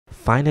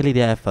Finally,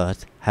 their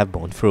efforts have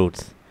borne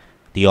fruits.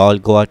 The All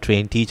Goa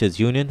Trained Teachers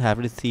Union have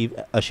received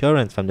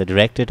assurance from the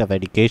Directorate of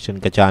Education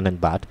Gajanan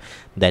Bhatt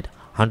that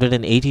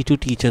 182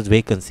 teachers'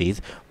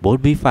 vacancies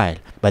would be filed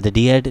by the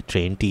D.Ed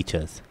trained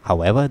teachers.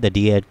 However, the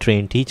D.Ed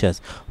trained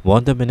teachers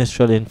want the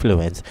ministerial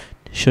influence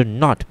should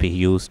not be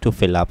used to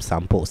fill up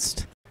some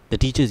posts. The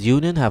Teachers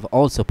Union have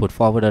also put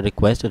forward a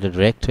request to the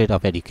Directorate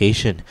of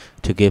Education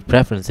to give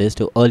preferences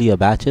to earlier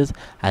batches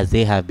as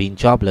they have been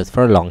jobless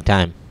for a long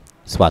time.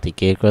 Swati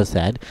Kerkar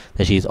said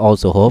that she is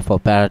also hopeful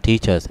for para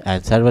teachers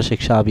and Sarva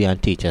Shiksha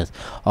Abhiyan teachers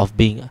of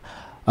being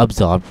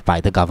absorbed by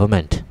the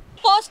government.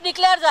 Post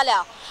declare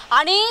झाल्या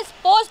आणि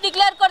post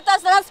declare करता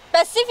आसतना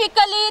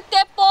specifically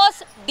ते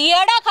post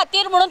डीएडा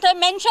खातीर म्हणून थंय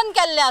mention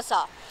केल्ले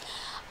आसा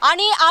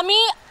आणि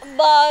आमी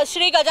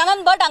श्री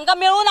गजानन भट हांकां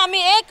मेळून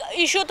आमी एक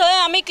इशू थंय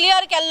आमी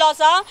क्लियर केल्लो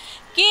आसा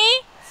की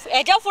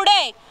हेच्या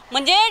फुडें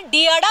म्हणजे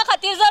डीएडा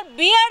खातीर जर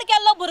बीएड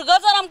केल्लो भुरगो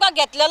जर आमकां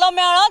घेतलेलो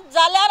मेळत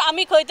जाल्यार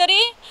आमी खंय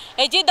तरी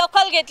हेची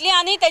दखल घेतली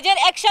आणि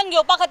तेजेर एक्शन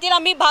घेवपा खातीर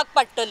आमी भाग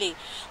पडटली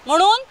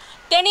म्हणून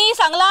तेणी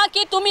सांगला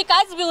की तुम्ही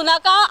कांयच भिवू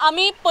नाका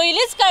आमी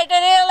पयलींच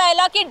क्रायटेरिया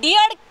लायला की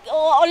D.Ed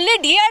only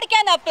D.Ed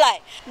can apply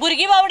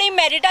भुरगीं बावडी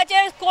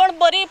मेरिटाचेर कोण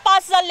बरी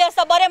पास जाल्ली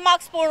आसता बरे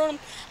मार्क्स पडून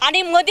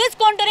आणि मदींच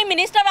कोण तरी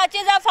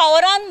मिनिस्टराचे ज्या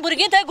फावरान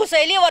भुरगीं थंय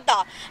घुसयली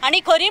वता आणि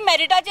खरी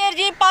मेरिटाचेर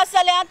जी पास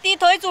जाल्या ती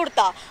थंयच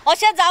उरता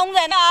अशें जावंक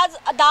जायना आज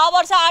 10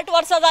 वर्सां 8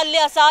 वर्सां जाल्ली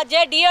आसा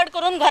जे डीएड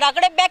करून घरा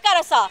कडेन बेकार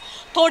आसा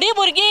थोडी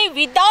भुरगीं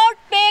विदावट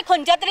पे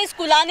खंयच्या तरी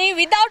स्कुलांनी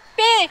विदावट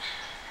पे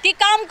ती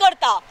काम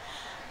करता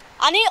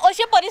आणि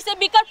अशी परिस्थिती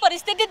बिकट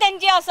परिस्थिती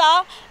त्यांची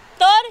आसा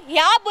तर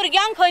ह्या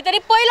भुरग्यांक खंय तरी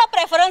पयलो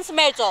प्रेफरन्स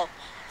मेळचो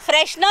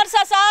फ्रेशनर्स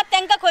आसा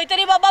तांकां खंय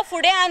तरी बाबा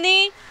फुडें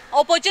आनी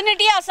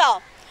ऑपॉर्च्युनिटी आसा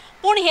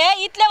पूण हे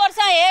इतले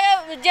वर्सां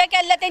हे जे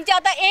केल्ले तेंची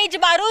आतां एज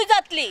 12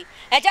 जातली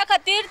हेच्या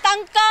खातीर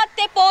तांकां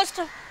ते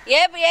पोस्ट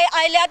हे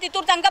आयल्या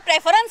तितूर तांकां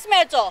प्रेफरन्स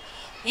मेळचो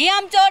ही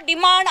आमचो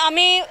डिमांड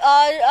आमी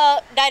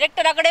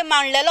डायरेक्टरा कडेन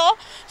मांडलेलो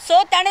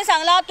सो ताणें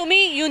सांगला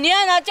तुमी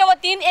युनियनाच्या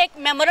वतीन एक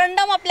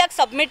मेमोरंडम आपल्याक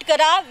सबमीट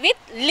करा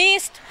विथ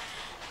लिस्ट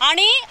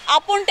आणि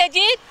आपण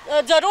त्याची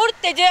जरूर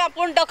त्याचे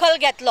आपण दखल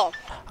घेतलो.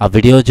 A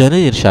video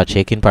journalist Irshad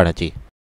Sheikh in Panaji.